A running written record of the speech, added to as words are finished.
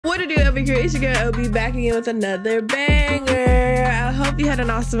What to do, LB Crew? It's your girl LB back again with another banger. I hope you had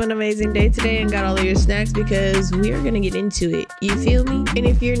an awesome and amazing day today and got all of your snacks because we are gonna get into it. You feel me? And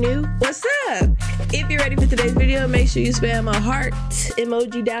if you're new, what's up? If you're ready for today's video, make sure you spam a heart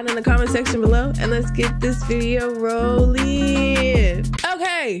emoji down in the comment section below and let's get this video rolling.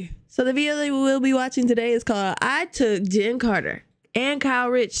 Okay, so the video that we will be watching today is called I Took Jenn Carter and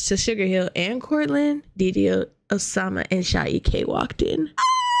Kyle Richh to Sugarhill and Cortland. DD, Osama, and Sha walked in.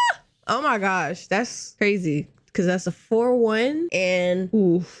 Oh my gosh, that's crazy because that's a 4-1 and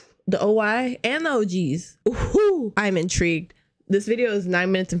oof, the OY and the OGs. Ooh, I'm intrigued. This video is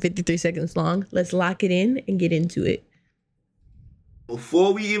 9 minutes and 53 seconds long. Let's lock it in and get into it.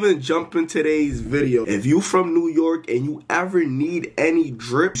 Before we even jump in today's video, if you from New York and you ever need any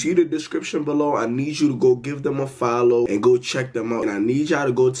drip, see the description below. I need you to go give them a follow and go check them out. And I need y'all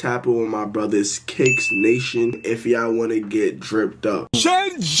to go tap in with my brothers Kicks Nation if y'all want to get dripped up.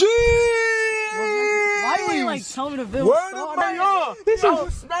 Jenn G! Why you ain't like tell me the video? Word of my y'all! I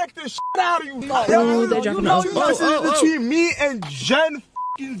will smack the shit out of you. Oh, they're dropping off. This is between me and Jenn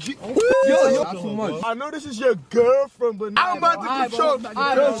G. Yo, I know this is your girlfriend, but I'm about to control. Chill.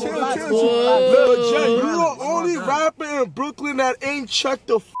 Jenn, you the only rapper in Brooklyn that ain't checked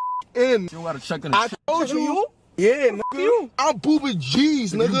the in. You gotta check in. I told you. Yeah, nigga. I'm Booba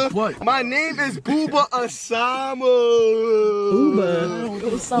G's, nigga. What? My name is Booba Osama.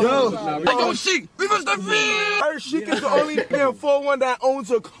 Booba. Yo, Yo, Sheik, we must have her Sheik is the only nigga 4-1 that owns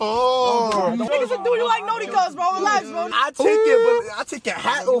a car. Niggas will do you like naughty cuz, bro. Relax, bro. I take your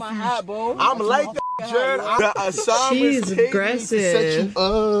hat off you. bro. I'm like that, Jenn. The Osama She's is taking aggressive. me to set you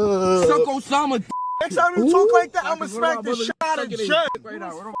up. Suck Osama. Next time you talk like that, I'ma smack the shit out of Jenn.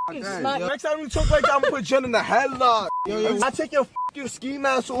 Next time you talk like that, I'ma put Jenn in the headlock. I take your fucking ski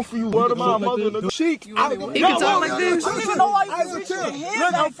mask off for you. Word of my mother, nigga. Sheik, you can talk like this. I don't even know why you reaching your hand.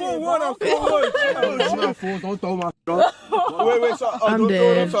 Look, I'm 4-1. I'm 4-1. Don't throw my Wait, so, I'm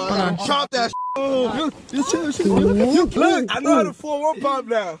dead. Hold on. Chop that shit. You look, I know how to 4-1 pop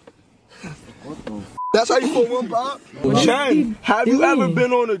now. That's how you 4-1 pop? Jenn, have you ever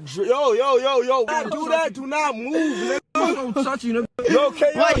been on a drip? Yo. Do that. Do not move, nigga. Don't touch you, nigga. Yo,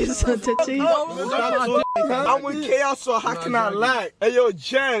 Chaos. Why you so touchy? I'm with Chaos, so how can I lag? Hey, yo,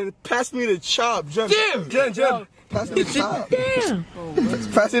 Jenn, pass me the chop, Jenn. Jenn. Pass me the chop. Damn.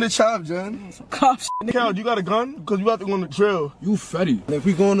 Pass me the chop, Jenn. Cops. Carol, you got a gun? Because you about to go on the drill. You fetty. If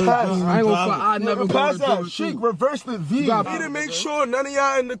we going to Pass. I ain't gonna fight. I never go pass to the that. drill. Sheik, reverse the V. You need to make sure none of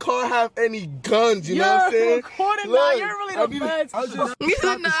y'all in the car have any guns, you know You're what I'm saying? recording now. You're really the feds. You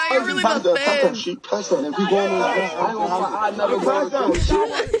said, nah, you're really the fed. Pass that. If we going on the I never go to the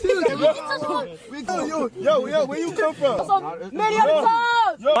drill. Yo, where you come from? Many other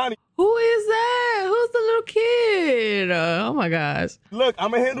times. Yo, Bonnie, Who is that? Who's the little kid? Oh my gosh. look,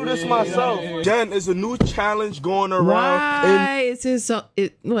 I'm gonna handle this myself. Jenn, is a new challenge going around. Why is his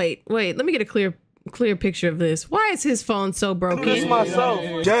wait, let me get a clear picture of this. Why is his phone so broken? This myself.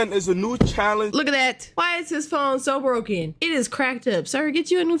 Jenn, is a new challenge. Look at that. Why is his phone so broken? It is cracked up. Sir,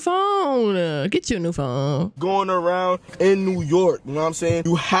 get you a new phone. Get you a new phone. Going around in New York, you know what I'm saying?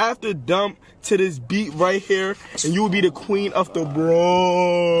 You have to dump to this beat right here, and you will be the queen of the Bronx.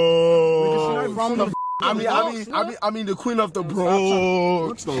 I mean the queen of the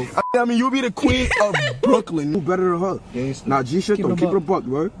Bronx. I mean, you'll be the queen of Brooklyn. You better than her. Nah, G shit though. Keep it a buck,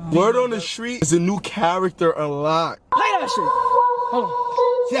 right? Word on the street is a new character unlocked. Play that shit. Hold on.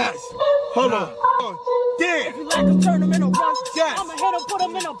 Yes. Hold on. Damn. If you like him, turn him in a run. Yes. I'ma hit him, put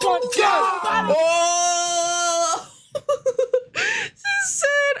him in a blunt. Yes. Oh. She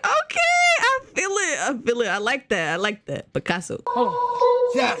said, okay, I feel it. I like that. Picasso. Hold on.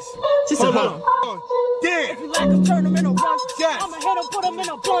 Yes. She said, hold on. Damn. If you like him, turn him in a run. Yes. I'ma hit him, put him in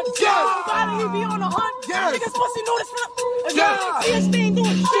a blunt. Yes. Why he be on a hunt? Yes. Niggas pussy know this from the... If Yes. you see his thing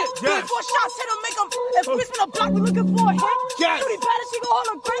doing shit. Yes. 4 shots hit him, make him... If we spin a block, we looking for a hit. Yes. Shooty better, she gon' hold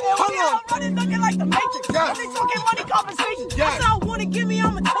him great. And we out running, looking like the Matrix. Yes. They talking money conversation. Yes. That's how I wanna give me,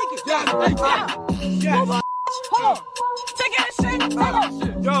 I'ma take it. Yes. Like that. Yes. Hold on. Take that shit. Hold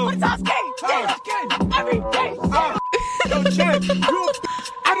on. Yo. What times game? Every day. Yo, Jenn,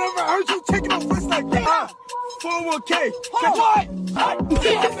 I never heard you taking a risk like that. 401k. What?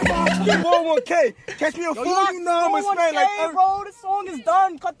 401k. Catch me a 4, you know I'ma spend like every... bro, the song is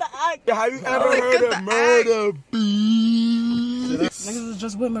done. Cut the act. Have you ever heard of murder beat? Niggas is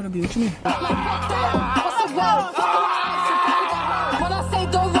just with murder beat. What you mean? When I say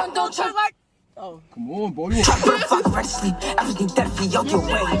don't run, don't try. Oh. Come on, boy. You Everything definitely out your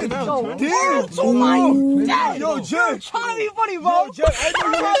way. Damn. Oh my God. Yo, Jen. Trying to be funny, bro. Yo, Jen, I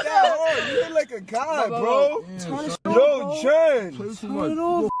didn't hit that hard. You hit like a god, bro. Yo, Jen. Play too much.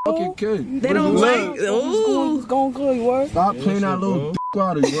 You a fucking kid. They don't like. It's going good, you word? Stop playing that little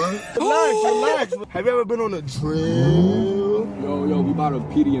out of you, right? Relax. Have you ever been on a drill? Yo, we about to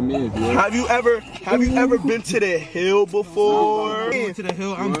PD and man, bro. Have you ever been to the hill before? Going to the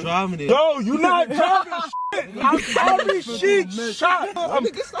hill, I'm driving it. Yo, you not driving shit. Every shit shot.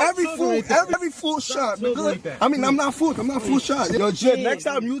 Every full shot, nigga. I mean, I'm not full shot. Yo, Jen, next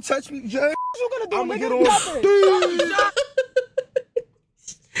time you touch me, Jen, What you I'm gonna gonna do, get nigga? on.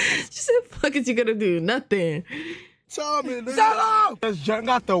 She said, "Fuck it, you gonna do nothing." Tell me, nigga. Cause Jen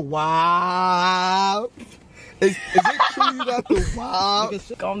got the wild. Is it true you got the wild?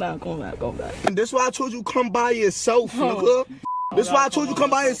 Calm down. And this why I told you come by yourself, nigga. This why I told you come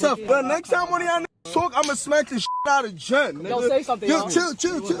by yourself. But next time one of y'all niggas talk, I'ma smack the shit out of Jen, nigga. Yo, say something, Yo, chill.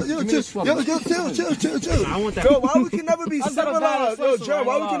 Yo, why we can never be civilized? Yo, Jen,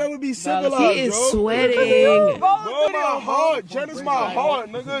 why we can never be civilized, He is sweating. Bro, my heart. Jen is my heart,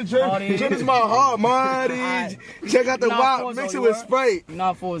 nigga. Jen is my heart, Marty. Jen got the wild. Mix it with Sprite.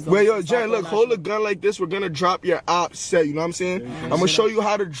 Not forced, though. Wait, yo, Jen, look, hold a gun like this. We're gonna drop your op set. You know what I'm saying? I'm gonna show you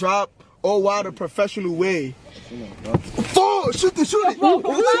how to drop all while the professional way. Four! Shoot it! I'm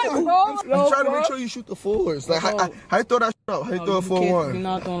trying to make sure you shoot the fours. Like, how you throw that shit up? How you throw a 4-1? You're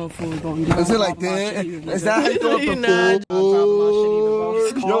not throwing a 4, bro. Is it like that? Is that how you throw up the 4?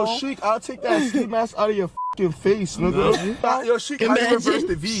 Yo, Sheik, I'll take that ski mask out of your fucking face, nigga. Yo, Sheik, how you reverse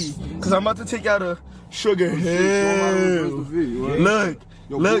the V? Because I'm about to take out a Sugarhill.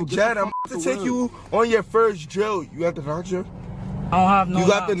 Look, Jen, I'm about to take you on your first drill. You have the doctor? I don't have no knocks.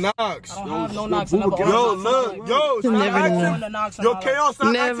 You got the knocks. I don't have no knocks. Yo, look. Yo, stop asking. Yo, Chaos,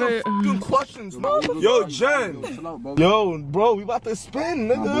 stop asking fucking questions, man. Yo, Jen. Yo, bro, we about to spin,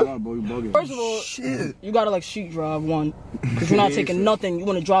 nigga. First of all, shit. You gotta like sheet drive one. Because you're not taking nothing. You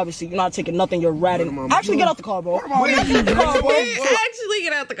want to drive a seat. You're not taking nothing. You're ratting. Actually, get out the car, bro. Actually, get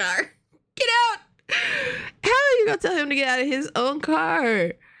out the car. Get out. How are you gonna tell him to get out of his own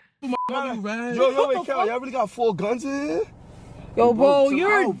car? Yo, wait, Cal, y'all really got 4 guns in here? Yo, bro,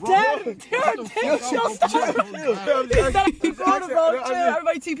 you're dead. You're dead. Yo, stop. Everybody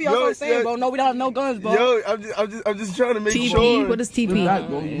TP. I was saying, bro. No, we don't have no guns, bro. Yo, I'm just trying to make sure. TP? What is TP?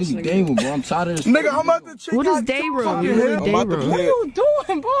 This is day room, bro. I'm tired of this. Nigga, I'm about to check. What is day room? What are you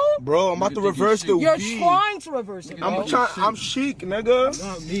doing, bro? Bro, I'm about to reverse the You're V. trying to reverse it, bro. I'm chic, nigga.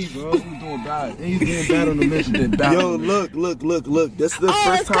 Not me, bro. He's doing bad. He's doing bad on the mission. Yo, look. This is the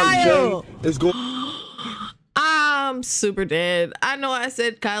first time Jen is going. I'm super dead. I know I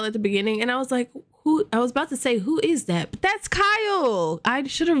said Kyle at the beginning, and I was like, who? I was about to say, who is that? But that's Kyle. I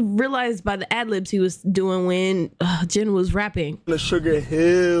should have realized by the ad-libs he was doing when Jen was rapping. The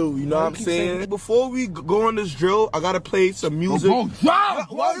Sugarhill, you know what I'm saying? Before we go on this drill, I gotta play some music. Yo, chill.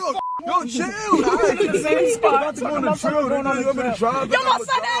 I'm in the same spot. I'm about to go on the drill. You want me to drive? Yo, my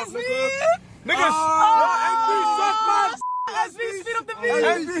son asked me. Niggas, SB, speed up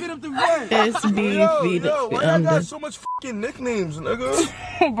the V. SB, feed up. Why y'all got so much fucking nicknames,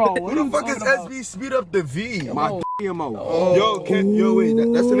 nigga? Bro, who the fuck is SB speed up the V? My DMO. Yo, wait,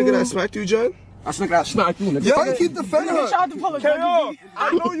 that's the nigga that smacked you, Jen? That's the nigga that smacked you, nigga. Yo, keep the fender. Yo,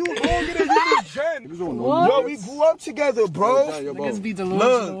 I know you longer than you with Jen. Yo, we grew up together, bro. Niggas be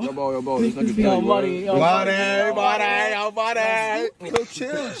delusional. Yo, bro. Yo, buddy. Yo,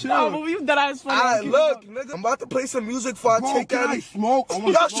 chill. No, but we've done that funny. Alright, look, nigga. I'm about to play some music before I take out these smoke.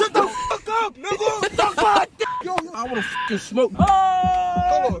 Yo, shut the fuck up, nigga. Yo, I wanna fucking smoke.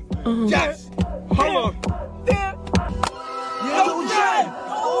 Hold on. Yes. Hold on. Damn. Yo, Jen.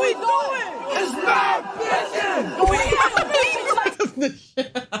 What we doing? It's my business.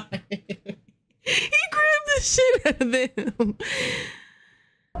 He grabbed the shit out of them.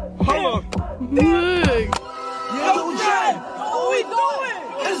 Hold on. Look. Yo, Jen. What we doing?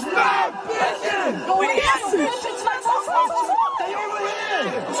 It's my business. We have some bitches. Stay over here.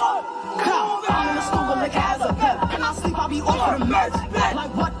 Come in the school like as a pet. And I sleep, I'll be over the meds.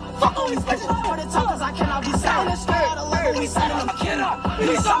 Like what? Fuck all these bitches. For the time, cause I cannot be sad. In the sky, the level we set on the killer.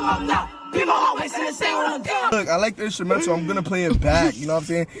 Be something I'm not. People always say the same when I'm down. Look, I like the instrumental. I'm gonna play it back. You know what I'm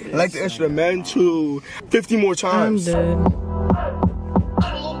saying? I like the instrumental 50 more times. I'm dead.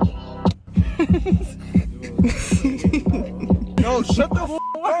 Yo, shut the f*** up.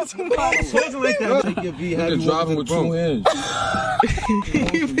 Like that. Take your V. Have you driving with 2 hands?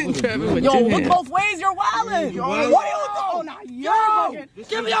 You've been driving with Yo, 2 look hands. both ways. You're wildin'. What are you doing? Oh, nah, yo.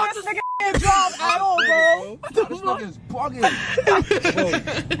 Give me out this nigga can't drive at all, bro. This nigga's bugging.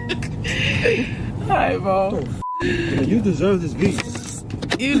 Alright, bro. You deserve this beat.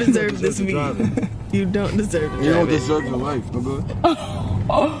 You deserve this beat. You don't deserve it. You don't deserve your life,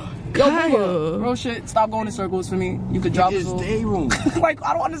 nigga. Yo, Kyle. bro, shit, stop going in circles for me. You could drop It's this. day room. Like,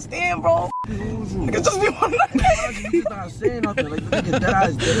 I don't understand, bro. Nigga, just be one. You not saying nothing. Like, nigga, that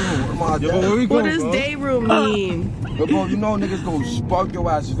ass day room. What Does day room mean? But bro, you know niggas gonna spark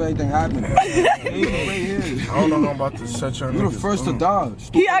your ass if anything happens. I don't know how I'm about to set your You the first to die.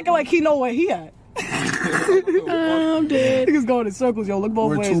 He acting like he know where he at. I'm dead. Niggas going in circles, yo. Look both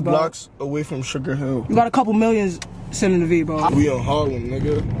We're ways, 2 bro. blocks away from Sugarhill. You got a couple millions sending the V, bro. We in Harlem,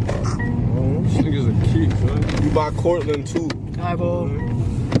 nigga. This nigga's a keep, son. You by Cortland too. Alright, bro.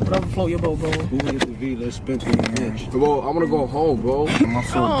 Whatever float your boat, bro. Who get the V? Let's spin to the bitch. Bro, I wanna go home, bro. My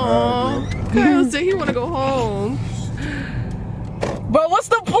foot Aww. Kyle said he wanna go home. Bro, what's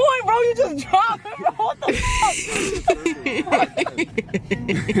the point, bro? You just dropped it, bro. What the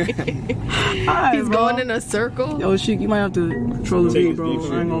fuck? He's going in a circle. Yo, Sheik, you might have to control the V, bro. I ain't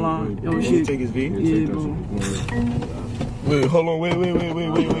gonna lie. Yo, Sheik. Take his V? Yeah, bro. Wait, hold on, wait.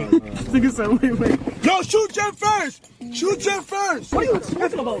 Nigga said, wait. Yo, shoot Jenn first! Shoot Jenn first! What are you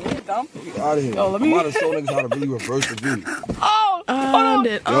talking about, man, dumb? Out of here. Yo, let me- I'm about to show niggas how to really reverse the V. Oh! I'm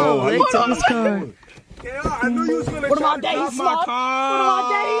dead. Oh, they took his car. Yeah, I knew you was gonna What try about to Daddy drive my Smart? car. What about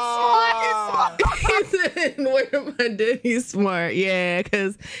Daddy Smart? He said, "Where my daddy's smart." Yeah,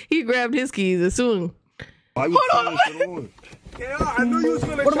 because he grabbed his keys as soon. Why you turning shit on? Yeah, I knew you was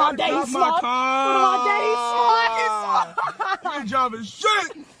gonna What try about to Daddy drive my Smart? car. What about Daddy Smart? You ain't driving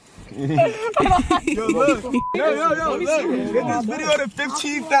shit! Yo, look. Yo, look. Get this video to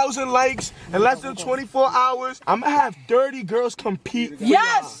 15,000 likes in less than 24 hours. I'm gonna have 30 girls compete for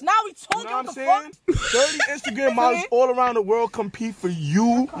Yes! y'all. Now we talking, You know what I'm what the saying? fuck? 30 Instagram models all around the world compete for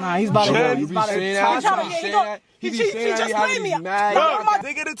you. Nah, he's about to Jenn, go. He's about to saying talk. that, He just played me. Bro,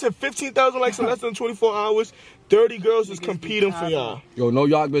 they get it to 15,000 likes in less than 24 hours. 30 girls is competing for y'all. Yo, no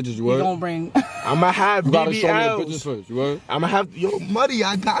y'all bitches, you He heard? gonna bring. I'ma have You gotta show me the bitches BBLs. first, you heard? I'ma have, yo, Muddy,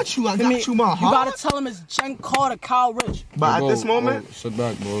 I got you, my You heart. gotta tell him it's Jenn Carter, Kyle Richh. But Bro, at this moment, bro, sit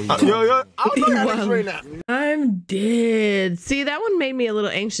back, bro. yo, I don't know your niggas right now. I'm dead. See, that one made me a little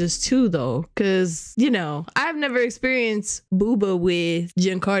anxious too, though, because, you know, I've never experienced booba with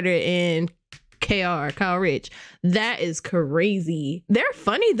Jenn Carter and Kyle Richh. That is crazy. They're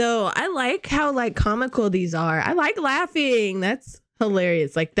funny though. I like how like comical these are. I like laughing. That's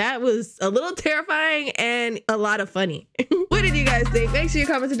hilarious. Like that was a little terrifying and a lot of funny. What did you guys think? Make sure you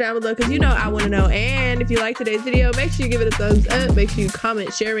comment it down below because you know I want to know. And if you like today's video, make sure you give it a thumbs up. Make sure you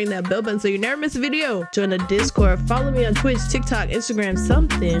comment, share, ring that bell button so you never miss a video. Join the Discord. Follow me on Twitch, TikTok, Instagram,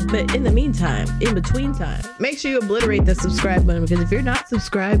 something. But in the meantime, in between time, make sure you obliterate that subscribe button because if you're not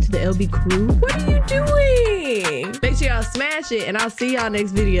subscribed to the LB crew, what are you doing? Make sure y'all smash it and I'll see y'all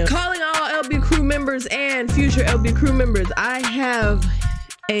next video. Calling all LB crew members and future LB crew members, I have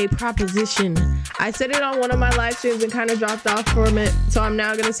a proposition. I said it on one of my live streams and kind of dropped off for a minute, so I'm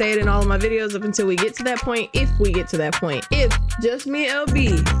now gonna say it in all of my videos up until we get to that point. If we get to that point, if just me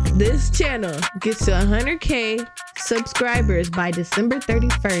LB, this channel gets to 100K subscribers by December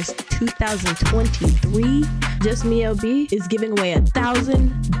 31st 2023, Just Me LB is giving away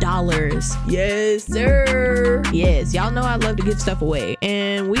 $1,000. Yes sir. Yes, y'all know I love to give stuff away,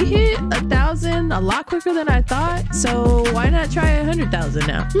 and we hit 1,000 a lot quicker than I thought, so why not try 100,000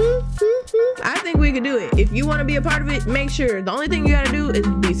 now? I think we could do it. If you want to be a part of it, make sure the only thing you gotta do is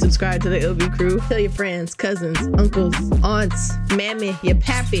be subscribed to the LB crew. Tell your friends, cousins, uncles, aunts, mammy, your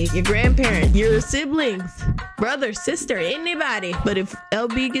pappy, your grandparents, your siblings, brother, sister, anybody. But if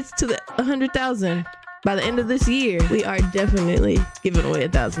LB gets to the 100,000 by the end of this year, we are definitely giving away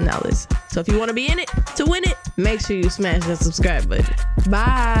 $1,000. So if you want to be in it to win it, make sure you smash that subscribe button.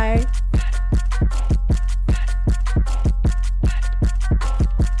 Bye.